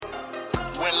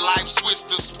life switch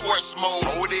to sports mode,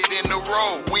 hold it in the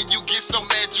road. When you get so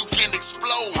mad you can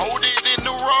explode, hold it in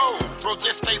the road. Bro,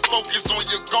 just stay focused on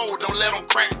your goal, don't let them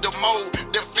crack the mold.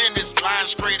 The finish line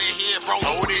straight ahead, bro,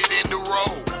 hold it in the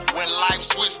road. When life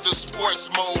switch to sports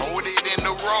mode, hold it in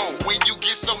the road. When you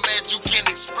get so mad you can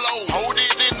explode, hold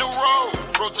it in the road.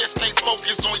 Bro, just stay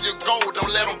focused on your goal,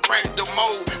 don't let them crack the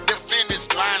mold. The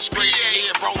finish line straight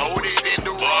ahead, bro, hold it in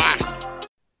the road.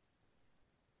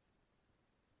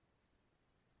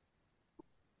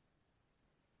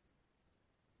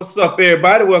 What's up,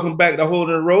 everybody? Welcome back to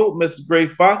Holding the Road. Mr. Gray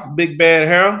Fox, Big Bad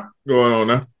Harold. Going on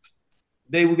now.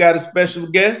 Today we got a special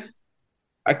guest.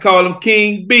 I call him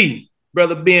King B,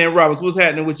 Brother Ben Roberts. What's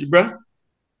happening with you, bro?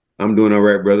 I'm doing all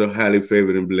right, brother. Highly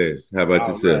favored and blessed. How about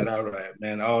yourself? All right,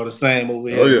 man. All the same over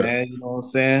here, man. You know what I'm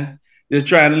saying? Just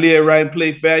trying to live right and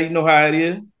play fair. You know how it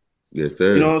is. Yes,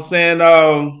 sir. You know what I'm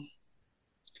saying?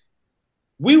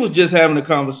 We was just having a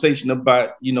conversation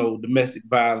about, domestic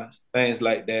violence, things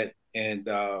like that. And,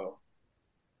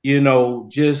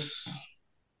 just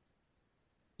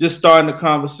starting the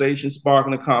conversation,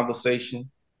 sparking the conversation,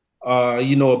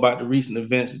 about the recent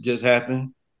events that just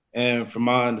happened. And from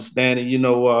my understanding, it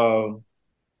was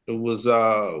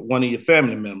one of your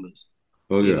family members.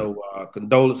 Oh, yeah.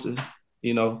 Condolences,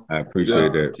 I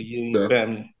appreciate that. To you and your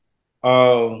family.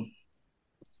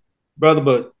 Brother,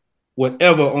 but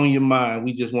whatever on your mind,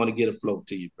 we just want to get a float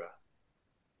to you, bro.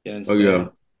 You understand? Oh, yeah.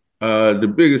 The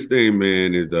biggest thing,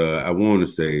 man, is I want to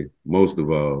say, most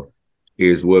of all,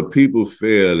 is what people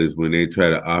fail is when they try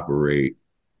to operate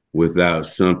without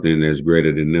something that's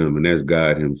greater than them, and that's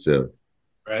God himself.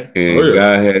 Right. And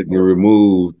God has been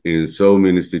removed in so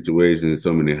many situations,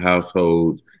 so many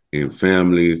households and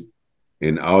families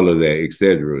and all of that,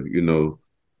 etc.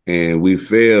 And we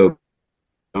fail,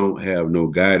 don't have no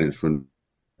guidance from,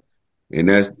 and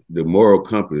that's the moral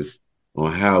compass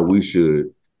on how we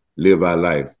should live our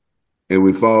life. And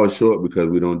we fall short because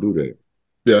we don't do that.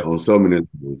 Yeah. On so many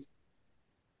levels.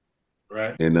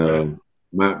 Right. And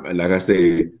like I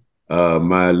say,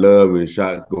 my love and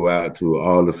shots go out to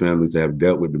all the families that have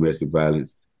dealt with domestic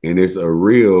violence. And it's a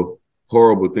real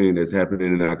horrible thing that's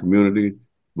happening in our community,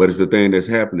 but it's a thing that's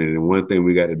happening. And one thing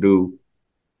we got to do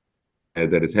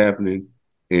that it's happening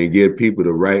and give people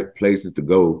the right places to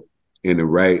go and the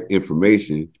right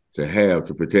information to have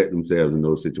to protect themselves in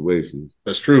those situations.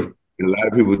 That's true. And a lot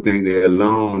of people think they're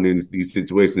alone in these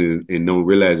situations and don't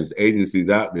realize there's agencies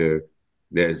out there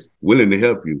that's willing to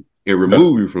help you and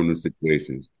remove you from the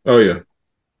situations. Oh, yeah.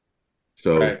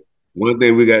 So one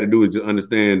thing we got to do is just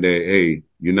understand that, hey,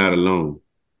 you're not alone.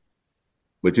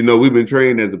 But, we've been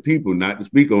trained as a people not to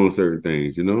speak on certain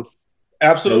things,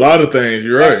 Absolutely. A lot of things,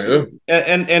 you're right. Yeah.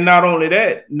 And not only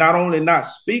that, not only not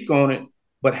speak on it,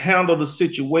 but handle the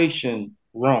situation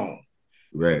wrong.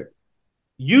 Right.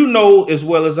 As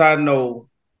well as I know,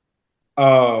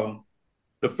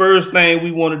 the first thing we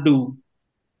want to do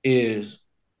is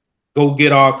go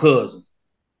get our cousin,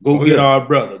 go get our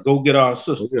brother, go get our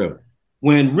sister. Oh, yeah.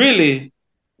 When really,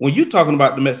 when you're talking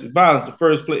about domestic violence, the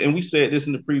first place, and we said this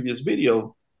in the previous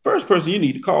video, first person you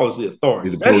need to call is the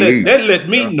authorities. That let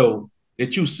me know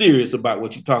that you're serious about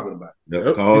what you're talking about.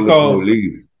 Call the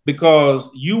police. Because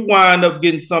you wind up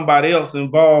getting somebody else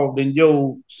involved in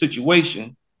your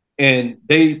situation, and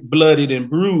they blooded and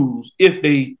bruised if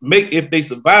they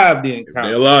survive the encounter.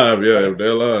 They're alive, yeah. If they're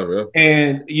alive, yeah.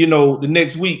 And the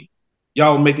next week,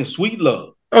 y'all making sweet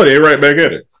love. Oh, they right back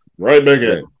at it. Right back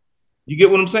at it. You get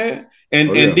what I'm saying?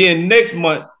 And then next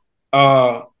month,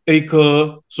 hey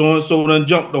cuz, so and so done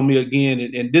jumped on me again,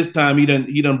 and this time he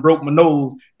done broke my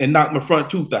nose and knocked my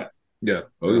front tooth out. Yeah.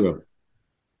 Oh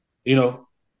yeah.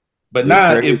 But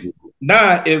now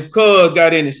if cuz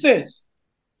got any sense,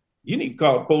 you need to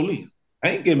call the police. I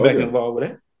ain't getting back involved with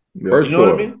that. Yeah. You know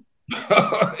what I mean?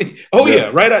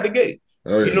 Right out the gate.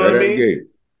 Oh, yeah. You know what I mean?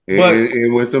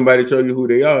 And when somebody show you who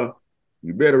they are,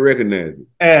 you better recognize it.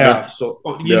 Yeah. So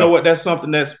you know what? That's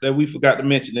something that we forgot to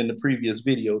mention in the previous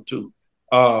video too.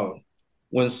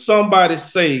 When somebody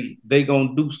say they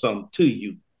gonna do something to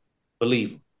you,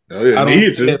 believe them. Oh, yeah,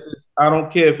 I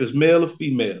don't care if it's male or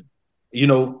female.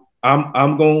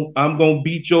 I'm gonna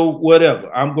beat your whatever.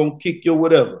 I'm gonna kick your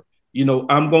whatever.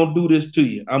 I'm gonna do this to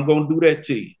you. I'm gonna do that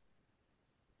to you.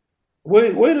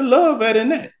 Where the love at in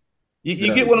that?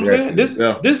 You get what I'm saying? This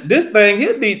thing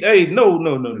here,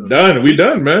 no. Done. We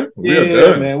done, man. We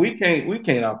are done. Man. We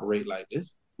can't operate like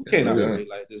this. We can't operate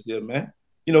like this here, man.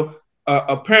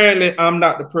 Apparently I'm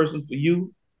not the person for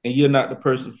you, and you're not the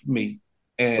person for me.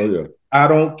 And I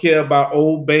don't care about,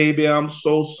 oh baby, I'm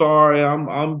so sorry.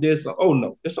 I'm this. Oh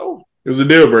no, it's over. It was a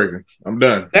deal breaker. I'm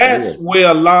done. That's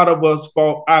where a lot of us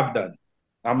fall. I've done it.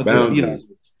 I'm gonna just be honest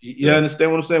with You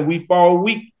understand what I'm saying? We fall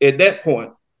weak at that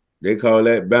point. They call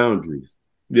that boundaries.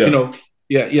 Yeah. You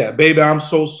know, baby, I'm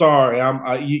so sorry.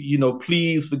 You know,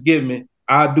 please forgive me.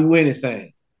 I'll do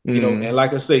anything. You know, and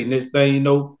like I say, next thing you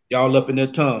know, y'all up in their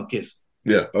tongue kissing.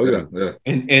 Yeah. Oh yeah.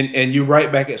 And you're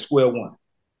right back at square one.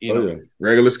 You know?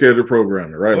 Regular schedule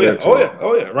programming, right?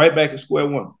 Right back at square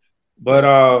one.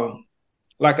 But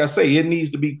like I say, it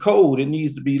needs to be code. It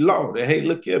needs to be law. That, hey,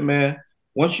 look here, man.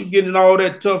 Once you get in all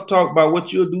that tough talk about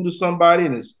what you'll do to somebody,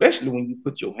 and especially when you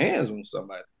put your hands on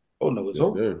somebody, oh no, it's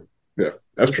over. Yeah,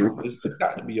 that's true. It's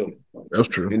got to be over. That's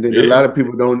true. And then a lot of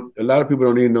people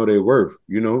don't even know their worth.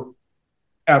 You know.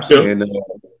 Absolutely. And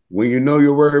when you know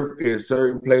your worth in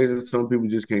certain places, some people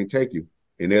just can't take you.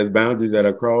 And there's boundaries that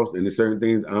are crossed, and there's certain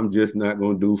things I'm just not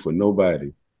going to do for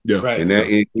nobody. Yeah. Right. And that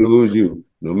includes you.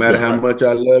 No matter how much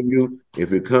I love you,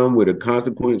 if it comes with a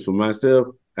consequence for myself,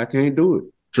 I can't do it.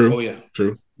 True. Oh yeah.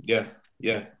 True. Yeah.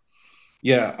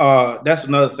 That's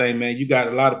another thing, man. You got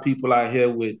a lot of people out here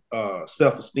with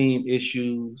self-esteem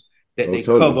issues that they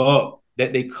cover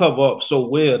up so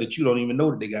well that you don't even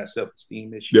know that they got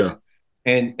self-esteem issues. Yeah.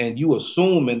 And you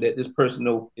assuming that this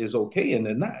person is okay and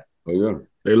they're not. Oh yeah.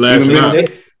 They lashing out.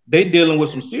 They dealing with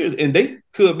some serious, and they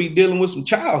could be dealing with some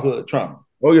childhood trauma.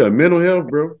 Oh yeah, mental health,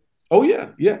 bro. Oh yeah.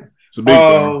 It's a big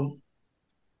thing.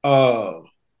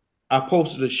 I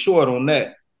posted a short on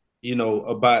that, you know,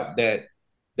 about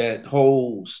that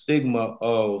whole stigma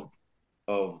of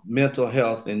mental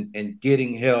health and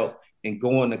getting help and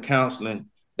going to counseling.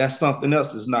 That's something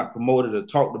else that's not promoted or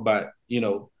talked about, you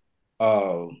know,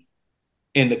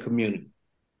 in the community.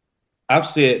 I've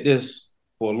said this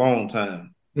for a long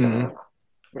time.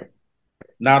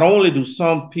 Not only do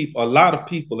a lot of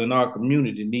people in our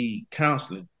community need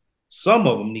counseling, some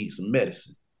of them need some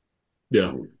medicine.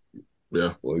 Yeah.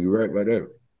 Well, you're right about that.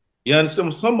 You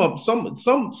understand? Some of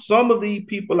the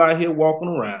people out here walking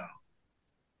around,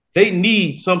 they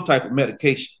need some type of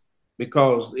medication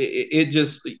because it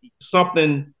just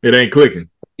something. It ain't clicking.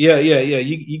 Yeah.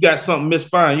 You got something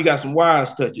misfiring. You got some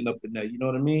wires touching up in there. You know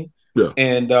what I mean? Yeah.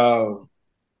 And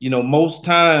you know, most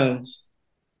times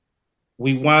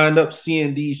we wind up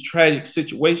seeing these tragic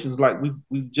situations like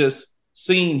we've just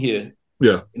seen here.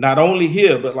 Yeah. Not only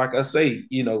here, but like I say,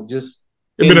 you know, just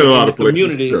it's been in a lot of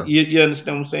community. Yeah. You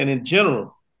understand what I'm saying? In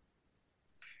general,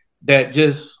 that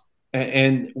just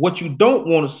and what you don't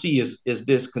want to see is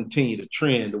this continue to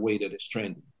trend the way that it's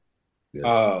trending.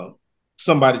 Yes.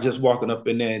 Somebody just walking up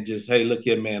in there and just, hey, look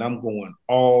here, man, I'm going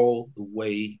all the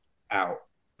way out.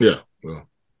 Yeah. Well,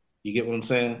 you get what I'm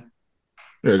saying?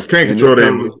 Yeah, you can't control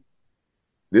that.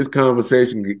 This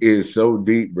conversation is so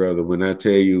deep, brother. When I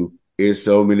tell you, it's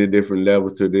so many different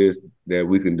levels to this that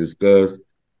we can discuss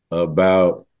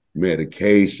about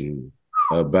medication,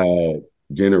 about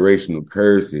generational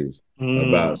curses,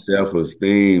 about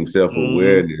self-esteem,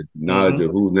 self-awareness, knowledge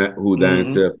of who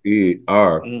thine self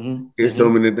are. It's so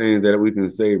many things that we can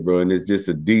say, bro, and it's just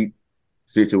a deep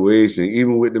situation.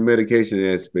 Even with the medication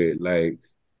aspect, like,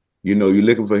 you know, you're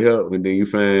looking for help, and then you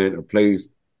find a place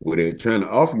where they're trying to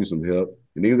offer you some help,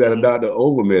 and then you got a doctor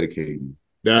over-medicating.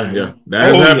 Yeah.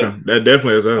 That has happened. That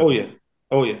definitely has happened.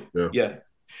 Oh yeah.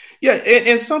 Yeah,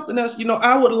 and something else, you know,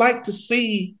 I would like to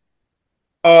see,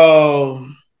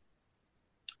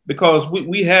 because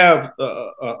we have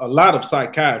a lot of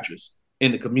psychiatrists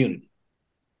in the community.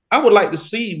 I would like to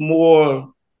see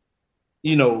more,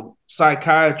 you know,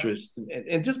 psychiatrists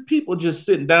and just people just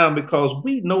sitting down because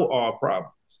we know our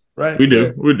problems, right? We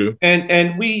do.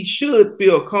 And we should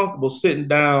feel comfortable sitting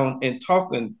down and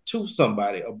talking to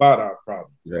somebody about our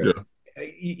problems. Yeah.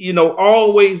 You know,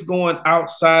 always going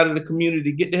outside of the community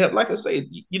to get the help. Like I say,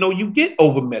 you know, you get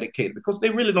over medicated because they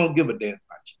really don't give a damn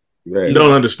about you. Right. You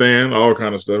don't understand all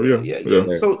kind of stuff. Yeah.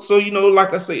 So you know,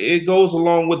 like I say, it goes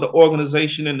along with the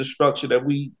organization and the structure that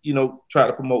we, you know, try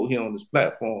to promote here on this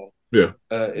platform. Yeah.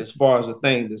 As far as the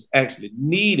thing that's actually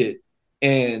needed,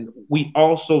 and we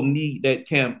also need that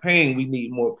campaign. We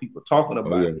need more people talking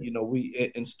about it. You know,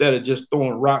 we instead of just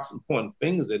throwing rocks and pointing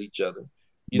fingers at each other.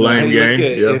 Blame game.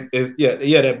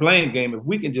 That blame game. If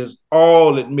we can just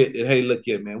all admit that, hey, look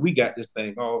here, man, we got this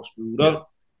thing all screwed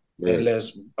up, and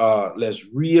let's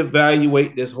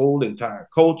reevaluate this whole entire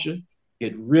culture,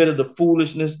 get rid of the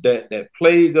foolishness that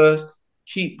plague us,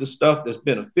 keep the stuff that's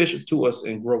beneficial to us,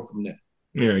 and grow from there.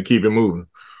 Yeah, and keep it moving.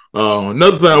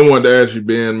 Another thing I wanted to ask you,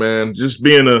 Ben, man, just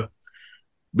being a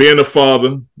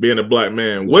father, being a black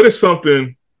man, what is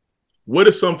something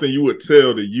you would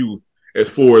tell the youth as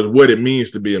far as what it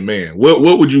means to be a man? What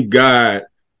would you guide,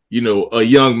 you know, a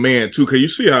young man to? Because you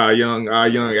see how our young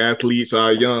athletes,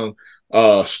 our young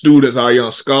students, our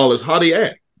young scholars, how they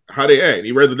act. how they act.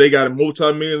 Whether they got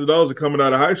multi-millions of dollars coming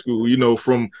out of high school, you know,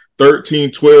 from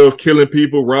 13, 12, killing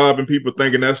people, robbing people,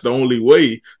 thinking that's the only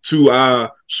way, to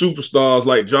our superstars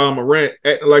like John Morant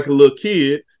acting like a little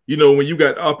kid, you know, when you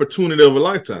got the opportunity of a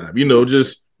lifetime. You know,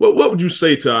 just what would you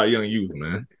say to our young youth,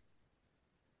 man?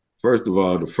 First of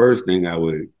all, the first thing I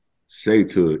would say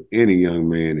to any young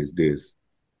man is this,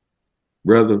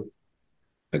 brother,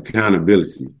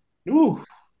 accountability. Ooh.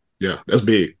 Yeah, that's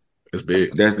big. That's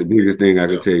big. That's the biggest thing I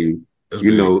can tell you. That's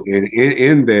you big. know, and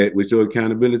in that, with your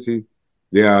accountability,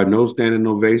 there are no standing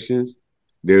ovations.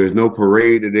 There is no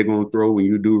parade that they're going to throw when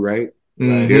you do right.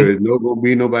 Mm-hmm. There is no going to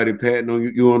be nobody patting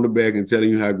on you on the back and telling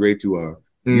you how great you are.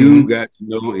 Mm-hmm. You got to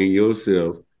know in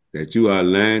yourself that you are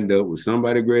lined up with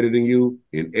somebody greater than you,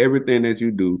 and everything that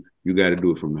you do, you got to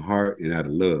do it from the heart and out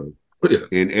of love. Yeah.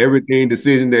 And everything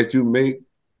decision that you make,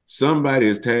 somebody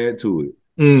is tied to it.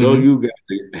 Mm-hmm. So you got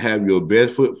to have your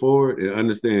best foot forward and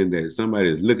understand that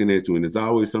somebody is looking at you, and there's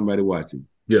always somebody watching.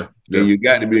 Yeah. And you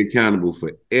got to be accountable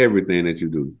for everything that you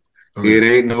do. Okay. It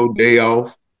ain't no day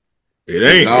off. It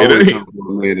ain't.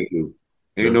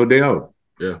 Ain't no day off.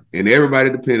 Yeah. And everybody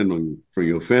depending on you, from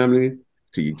your family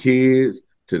to your kids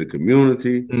to the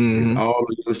community. Mm-hmm. It's all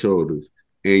on your shoulders.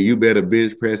 And you better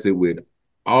bench press it with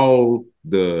all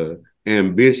the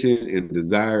ambition and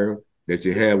desire that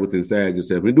you have within inside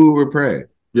yourself, and do it with pride.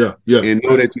 Yeah, yeah. And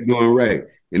know that you're doing right.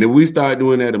 And if we start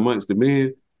doing that amongst the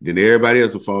men, then everybody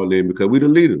else will fall in, because we the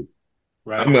leaders.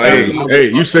 Right.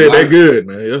 Hey, you said that good,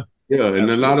 man. Yeah. Yeah, and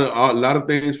a lot of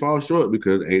things fall short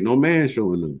because ain't no man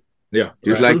showing up. Yeah.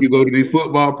 Just like you go to these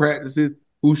football practices,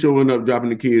 who's showing up dropping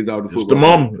the kids off the Just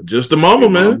football? Just the mama,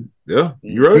 man. Yeah,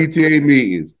 you're right. PTA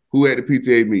meetings. Who at the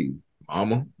PTA meeting?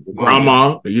 Mama,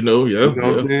 grandma, you know, yeah. You know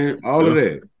what I'm saying? All of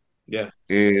that. Yeah.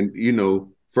 And, you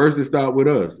know, first it start with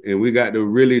us, and we got to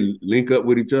really link up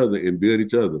with each other and build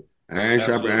each other. Iron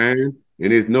sharpen iron,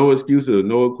 and there's no excuses,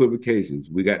 no equivocations.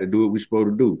 We got to do what we're supposed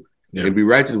to do. Yeah. And be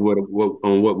righteous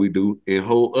on what we do, and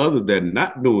hold others that are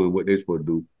not doing what they're supposed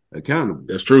to do accountable.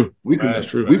 That's true. That's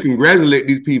true. We congratulate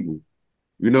these people,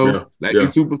 you know,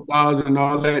 these superstars and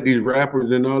all that, these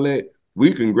rappers and all that.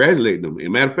 We congratulate them. As a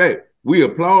matter of fact, we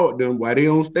applaud them while they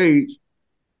on stage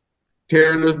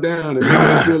tearing us down. And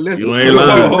you ain't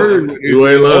lying. You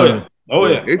ain't lying. Oh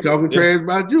yeah, they talking trash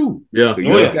about you. Yeah,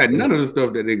 you ain't got none of the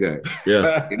stuff that they got.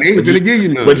 Yeah, and they ain't gonna give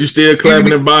you none. But you still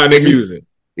clapping and buying their music.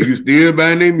 And you still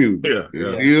buying their music. Yeah,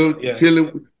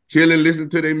 still chilling, listening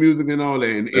to their music and all that.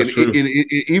 And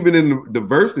even in the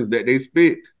verses that they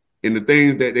spit and the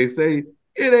things that they say,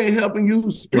 it ain't helping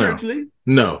you spiritually.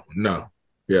 No.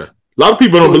 Yeah, a lot of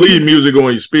people don't believe music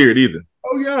on your spirit either.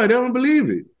 Oh yeah, they don't believe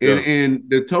it. And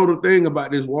the total thing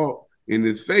about this walk and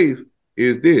this faith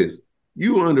is this: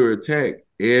 you under attack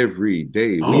every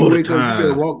day. All the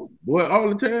time. All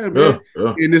the time, man.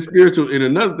 In the spiritual, and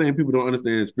another thing people don't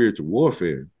understand is spiritual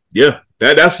warfare. Yeah,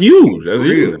 that's huge. That's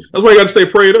huge. That's why you got to stay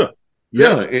prayed up.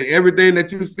 Yeah, and everything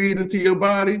that you feed into your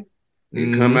body,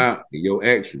 it come out in your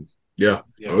actions. Yeah.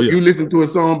 You listen to a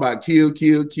song about kill,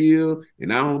 kill, kill,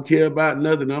 and I don't care about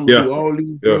nothing. I'm gonna do all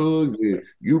these drugs, and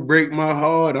you break my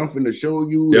heart. I'm finna show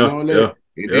you and all that.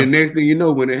 And then next thing you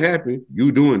know, when it happened,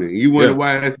 you doing it. And you wonder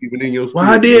why that's even in your spirit.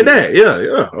 Well, I did that.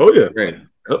 Yeah. Oh yeah. Right.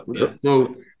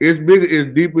 So it's bigger, it's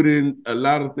deeper than a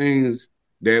lot of things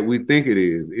that we think it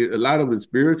is. A lot of it's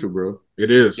spiritual, bro. It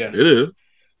is. Yeah. It is.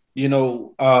 You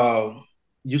know,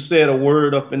 you said a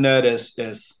word up in there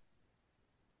that's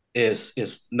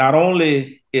not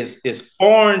only is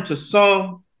foreign to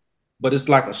some, but it's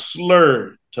like a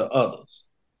slur to others.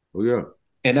 Oh yeah.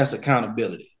 And that's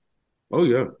accountability. Oh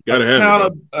yeah. Gotta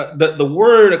have it. The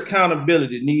word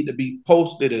accountability need to be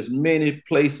posted as many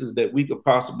places that we could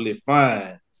possibly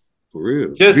find. For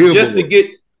real. Just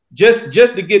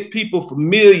to get people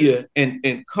familiar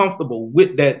and comfortable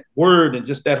with that word and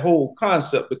just that whole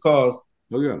concept, because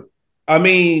I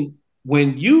mean,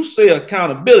 when you say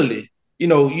accountability, you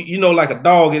know, like a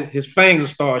dog, his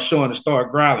fangs start showing and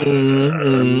start growling.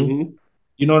 Mm-hmm.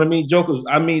 You know what I mean? Jokers,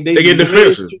 I mean, they get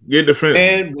defensive.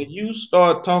 And when you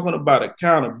start talking about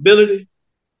accountability,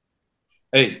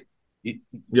 hey,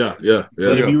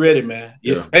 better be ready, man.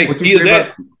 Yeah. Hey, what you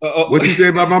say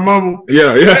about my mama?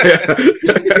 Yeah. You know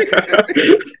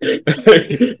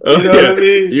what I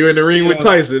mean? You in the ring with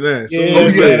Tyson, man. I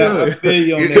feel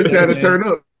you on that. Trying to turn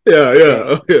up.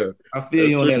 Yeah. I feel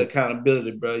you on that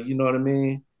accountability, bro. You know what I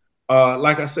mean?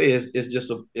 Like I say, it's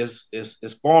just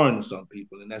it's foreign to some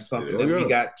people, and that's something that we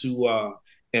got to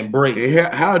embrace.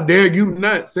 And how dare you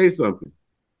not say something?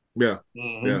 Yeah.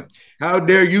 How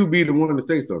dare you be the one to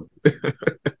say something?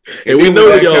 And we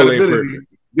know y'all ain't perfect.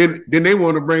 then they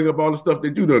want to bring up all the stuff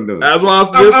that you done. That's what I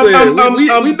was just saying.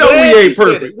 We know we ain't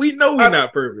perfect. We know we're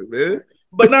not perfect, man.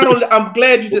 But not only, I'm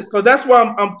glad you just, because that's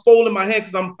why I'm folding my hand,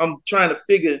 because I'm trying to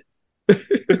figure,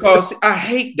 because I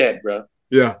hate that, bro.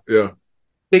 Yeah.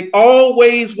 They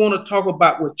always want to talk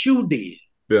about what you did.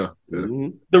 Yeah. Mm-hmm.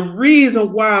 The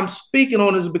reason why I'm speaking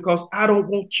on this is because I don't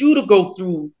want you to go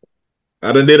through.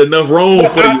 I done did enough wrong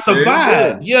for I you.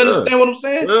 survived. You understand what I'm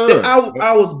saying? Yeah. That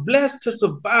I was blessed to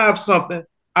survive something.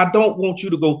 I don't want you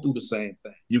to go through the same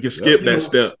thing. You can skip that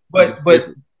step. But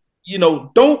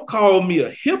don't call me a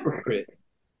hypocrite,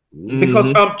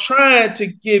 because I'm trying to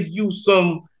give you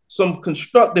some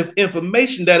constructive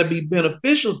information that'll be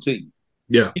beneficial to you.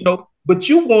 Yeah. But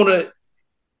you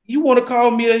wanna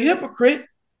call me a hypocrite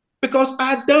because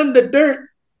I done the dirt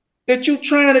that you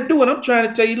trying to do, and I'm trying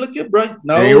to tell you, look here, bro.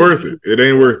 No, it ain't worth it. It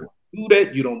ain't worth it. Do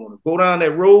that. You don't want to go down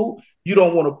that road. You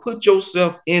don't want to put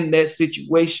yourself in that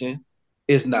situation.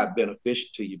 It's not beneficial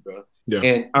to you, bro. Yeah.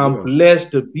 And I'm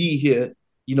blessed to be here,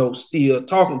 still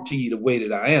talking to you the way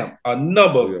that I am. A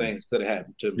number of things could have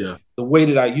happened to me. Yeah. The way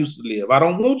that I used to live. I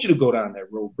don't want you to go down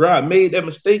that road, bro. I made that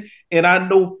mistake, and I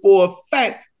know for a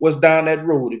fact what's down that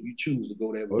road if you choose to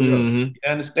go that way. You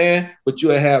understand? But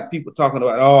you'll have people talking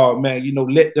about, oh man,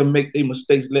 let them make their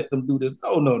mistakes, let them do this.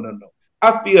 No.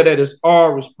 I feel that it's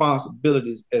our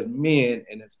responsibilities as men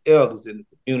and as elders in the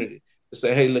community to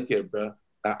say, hey, look here, bro.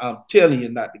 I'm telling you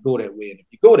not to go that way. And if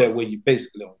you go that way, you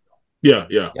basically don't go. Yeah.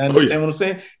 You understand what I'm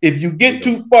saying? If you get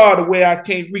too far to where I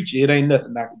can't reach it, it ain't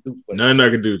nothing I can do for you. Nothing I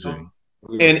can do to you.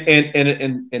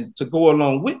 And to go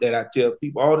along with that, I tell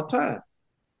people all the time,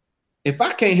 if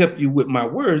I can't help you with my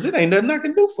words, it ain't nothing I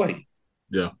can do for you.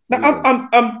 Yeah. Now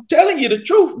I'm telling you the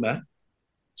truth, man.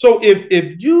 So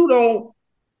if you don't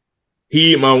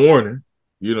heed my warning,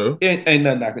 ain't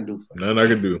nothing I can do for you. Nothing I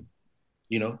can do.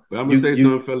 But I'm gonna say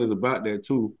something, fellas, about that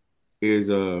too. Is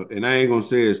and I ain't gonna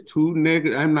say it's too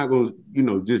negative. I'm not gonna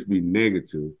just be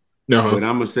negative. No. But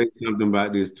I'm gonna say something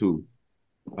about this too.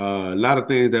 A lot of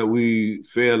things that we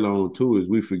fail on too is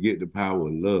we forget the power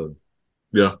of love.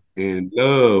 Yeah. And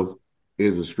love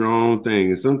is a strong thing,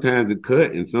 and sometimes it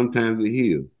cut and sometimes it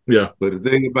heals. Yeah. But the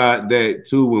thing about that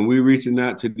too, when we reaching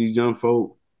out to these young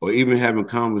folk or even having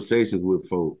conversations with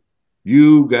folk,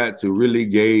 you got to really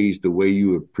gauge the way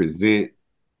you would present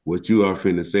what you are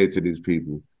finna say to these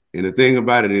people. And the thing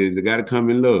about it is, it got to come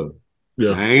in love.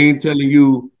 Yeah. I ain't telling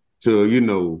you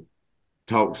to,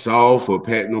 talk soft or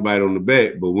pat nobody on the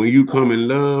back, but when you come in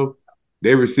love,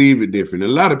 they receive it different. A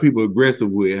lot of people are aggressive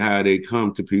with how they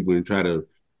come to people and try to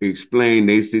explain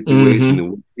their situation and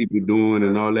what people doing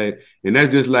and all that. And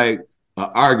that's just like an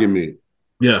argument.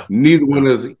 Yeah. Neither one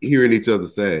of us hearing each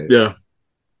other's side. Yeah.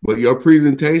 But your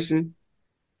presentation,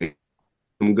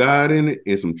 some God in it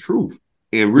and some truth.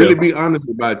 And really be honest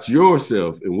about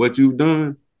yourself and what you've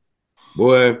done,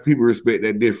 boy, people respect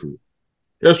that different.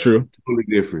 That's true. Totally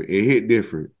different. It hit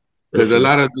different. Because a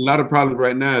lot of problems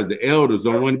right now is the elders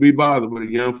don't want to be bothered with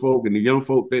the young folk, and the young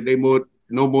folk think they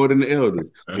know more than the elders.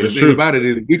 And the thing about it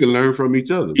is we can learn from each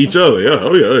other. Yeah.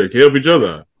 Oh yeah, they can help each other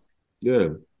out. Yeah.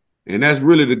 And that's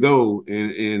really the goal.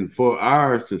 And for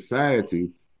our society,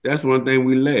 that's one thing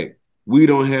we lack. We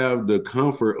don't have the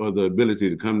comfort or the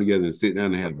ability to come together and sit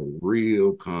down and have a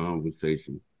real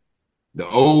conversation. The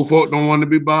old folk don't want to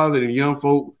be bothered, and young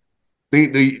folk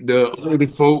think the older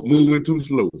folk moving too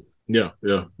slow. Yeah.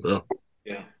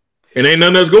 And ain't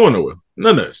nothing that's going nowhere.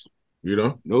 None of this,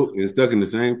 Nope, it's stuck in the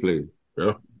same place.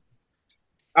 Yeah.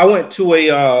 I went to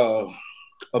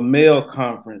a male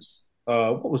conference.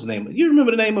 What was the name of it? You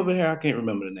remember the name of it here? I can't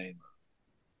remember the name of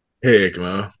it. Heck,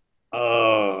 man.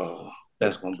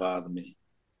 That's gonna bother me.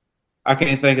 I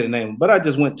can't think of the name, but I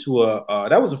just went to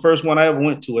that was the first one I ever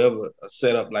went to, ever a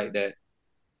setup like that.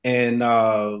 And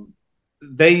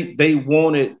they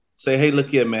wanted say, hey, look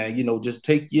here, man, just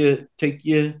take your,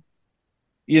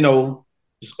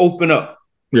 just open up.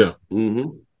 Yeah.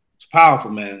 It's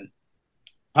powerful, man.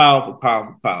 Powerful.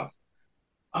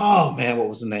 Oh man, what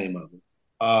was the name of it?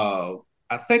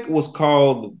 I think it was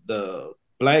called the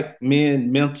Black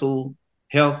Men Mental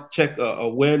Health Check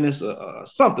Awareness,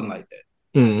 something like that.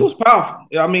 It was powerful.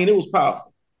 I mean, it was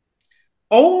powerful.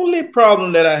 Only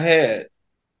problem that I had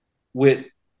with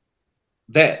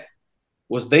that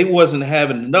was they wasn't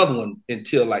having another one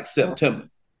until like September.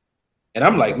 And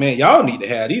I'm like, man, y'all need to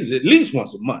have these at least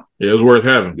once a month. Yeah, it was worth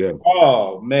having. Yeah.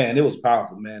 Oh man, it was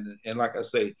powerful, man. And like I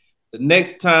say, the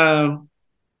next time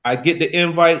I get the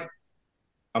invite,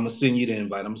 I'm gonna send you the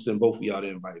invite. I'm gonna send both of y'all the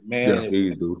invite. Man,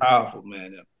 it was powerful,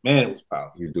 man. Man, it was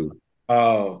powerful. You do.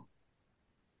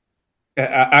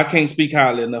 I can't speak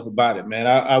highly enough about it, man.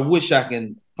 I wish I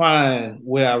can find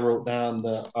where I wrote down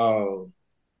the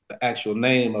actual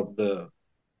name of the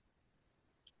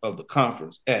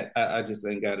conference at. I just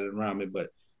ain't got it around me, but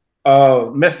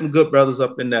met some good brothers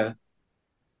up in there.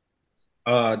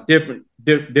 Different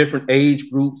age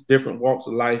groups, different walks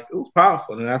of life. It was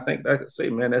powerful, and I think I could say,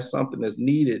 man, that's something that's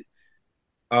needed.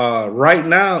 Right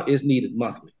now, it's needed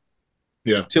monthly.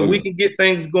 Yeah, till we can get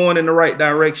things going in the right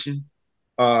direction.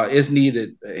 It's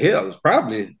needed. Hell, it's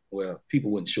probably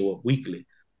people wouldn't show up weekly,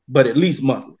 but at least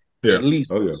monthly. Yeah, at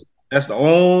least. That's the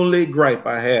only gripe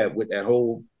I had with that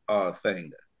whole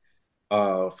thing.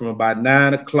 From about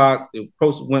 9 o'clock, the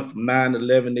post went from 9 to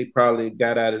 11. They probably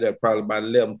got out of there probably by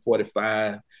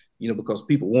 11:45. Because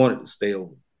people wanted to stay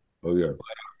over. Oh yeah,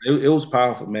 it was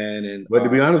powerful, man. And but to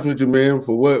be honest with you, man,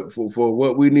 for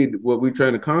what we need, what we're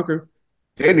trying to conquer,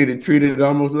 they need to treat it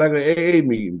almost like an AA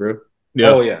meeting, bro. Yeah.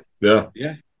 Oh yeah. Yeah.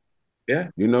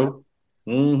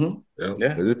 Mm-hmm. Yeah.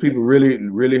 Because there's people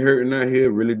really hurting out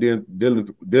here, really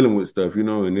dealing with stuff,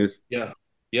 and it's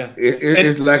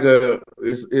it's like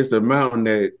it's a mountain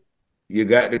that you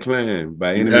got to climb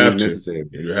by any means necessary.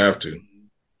 You have to.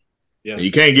 Yeah. And you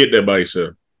can't get there by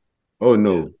yourself. Oh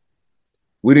no.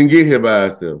 We didn't get here by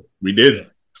ourselves. We didn't.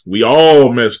 We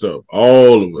all messed up.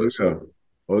 All of us. Yeah.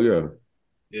 Oh yeah.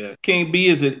 Yeah. King B,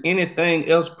 is it anything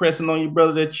else pressing on you,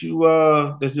 brother, that you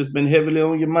that's just been heavily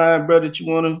on your mind, brother, that you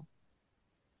wanna?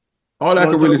 All I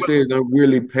can really say is I'm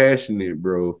really passionate,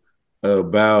 bro,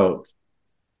 about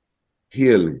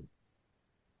healing.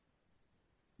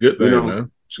 Good thing,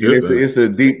 man. It's a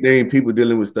deep thing. People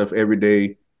dealing with stuff every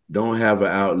day, don't have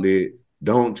an outlet,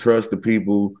 don't trust the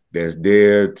people that's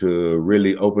there to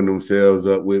really open themselves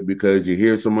up with, because you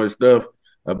hear so much stuff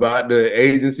about the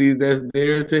agencies that's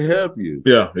there to help you.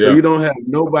 Yeah. So you don't have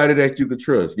nobody that you could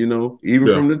trust, even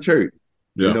from the church.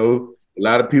 Yeah. A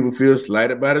lot of people feel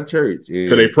slighted by the church.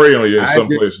 Because they prey on you in some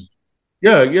places.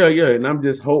 Yeah. And I'm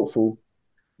just hopeful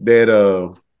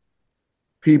that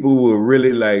people will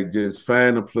really just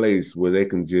find a place where they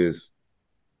can just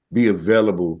be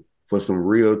available for some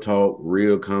real talk,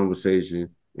 real conversation,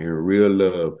 and real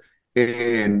love.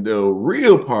 And the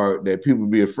real part that people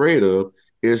be afraid of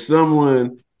is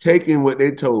someone taking what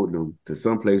they told them to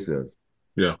someplace else.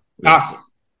 Yeah. Awesome.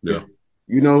 Yeah.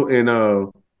 And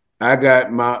I got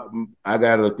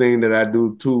a thing that I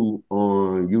do too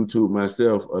on YouTube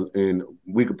myself, and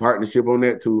we could partnership on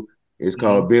that too. It's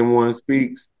called Ben One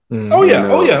Speaks. Mm-hmm. Oh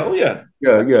yeah.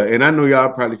 Yeah. And I know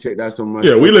y'all probably checked out some of my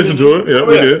stuff. We listened to it. Yeah,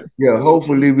 we did. Yeah,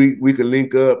 hopefully we can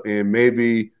link up and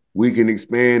maybe we can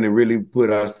expand and really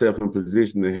put ourselves in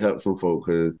position to help some folk,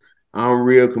 because I'm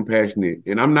real compassionate.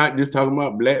 And I'm not just talking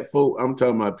about black folk. I'm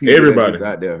talking about people everybody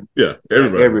out there. Yeah,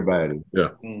 everybody. Yeah.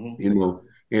 Mm-hmm.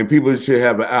 And people should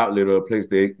have an outlet or a place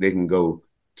they can go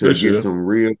to get some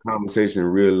real conversation,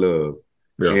 real love.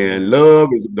 Yeah. And love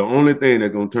is the only thing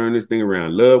that's going to turn this thing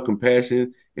around. Love,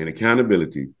 compassion, and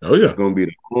accountability. Oh, yeah. It's going to be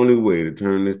the only way to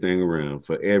turn this thing around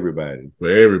for everybody.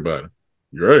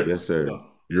 You're right. Yes, sir.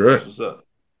 You're right. What's up?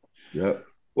 Yep.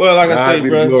 Well, like I say,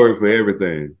 bro. Glory for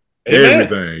everything. Amen.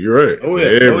 Everything. You're right. Oh, yeah.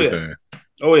 Everything.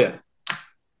 Oh, yeah.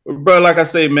 Well, bro, like I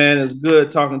say, man, it's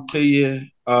good talking to you.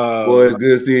 Boy, it's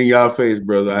good seeing y'all face,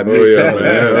 brother. Man.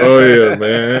 Oh yeah,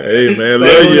 man. Hey, man,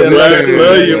 love you,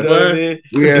 man.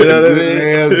 We had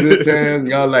some good times.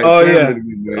 Y'all like family to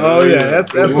me, man. Oh yeah,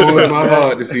 that's warms my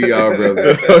heart to see y'all,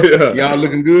 brother. Oh yeah, y'all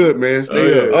looking good, man.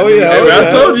 Stay up. Oh yeah. Hey, I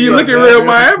told you looking real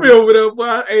Miami over there,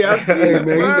 boy. Hey,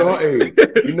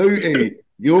 man,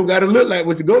 you don't gotta look like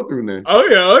what you go through now. Oh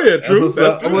yeah, true.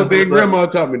 That's one thing grandma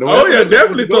taught me.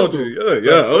 Definitely taught you.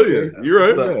 Yeah. You're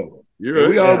right. You're right.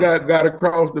 We all got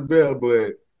across the bell,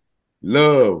 but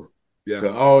love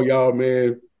to all y'all,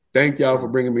 man. Thank y'all for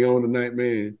bringing me on tonight,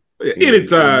 man. Yeah,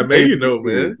 anytime, man.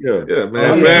 Man. Yeah,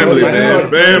 man.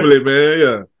 Family, man.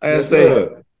 Yeah. I say,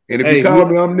 and if you call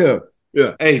me, I'm there.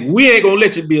 Yeah. Hey, we ain't gonna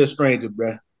let you be a stranger,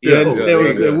 bro. You understand what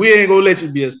I'm saying? We ain't gonna let you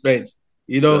be a stranger.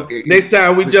 Next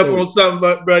time we jump on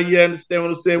something, bro, you understand what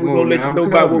I'm saying? We're gonna let you know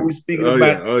about what we're speaking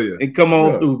about. And come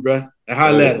on through, bro. And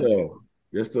holla at us.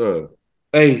 Yes, sir.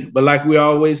 Hey, but like we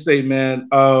always say, man,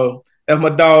 that's my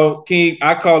dog, King.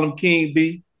 I call him King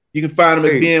B. You can find him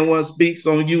at Ben One Speaks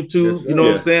on YouTube. Yes, you know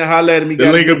what I'm saying? Holla at him. The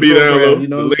link will be down below. You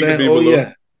know what I'm saying? Oh,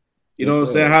 yeah. You know what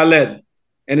I'm saying? Holla at him.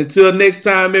 And until next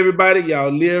time, everybody,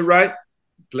 y'all live right,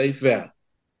 play fair.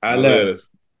 Holla at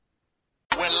us.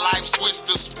 When life switched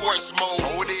to sports mode,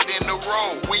 hold it in the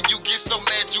road. When you get so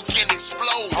mad you can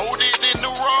explode, hold it in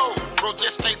the road. Bro,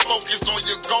 just stay focused on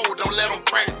your goal. Don't let them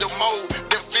crack the mold.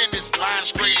 The finish line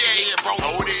straight ahead, bro.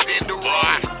 Hold it in the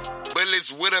road.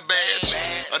 Bullets with a badge,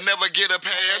 or never get a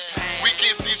pass. We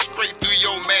can see straight through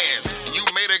your mask. You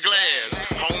made a glass,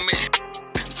 homie.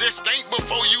 Just think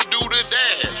before you do the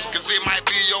dash, cause it might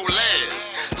be your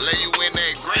last.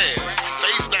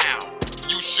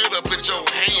 better put your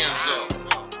hands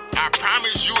up. I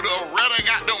promise you the red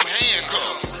got them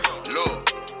handcuffs.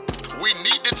 Look, we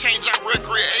need to change our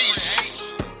recreation.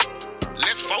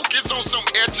 Let's focus on some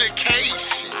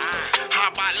education. How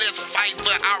about let's fight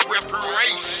for our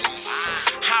reparations?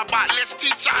 How about let's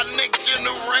teach our next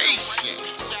generation?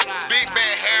 Big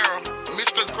Bad Harold,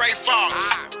 Mr. Gray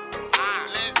Fox.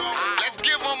 Let's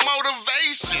give them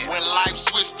motivation. When life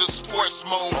switch to sports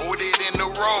mode, hold it in the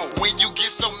road. When you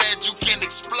get so mad you can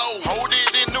explode, hold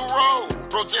it in the road.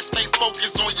 Bro, just stay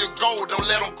focused on your goal. Don't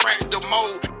let them crack the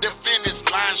mold. The finish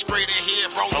line straight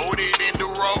ahead, bro. Hold it in the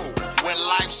road. When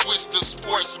life switch to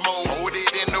sports mode, hold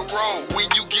it in the road. When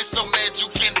you get so mad you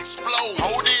can explode,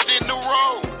 hold it in the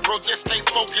road. Bro, just stay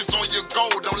focused on your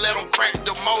goal. Don't let them crack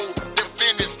the mold. The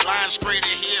finish line straight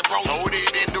ahead, bro. Hold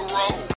it in the road.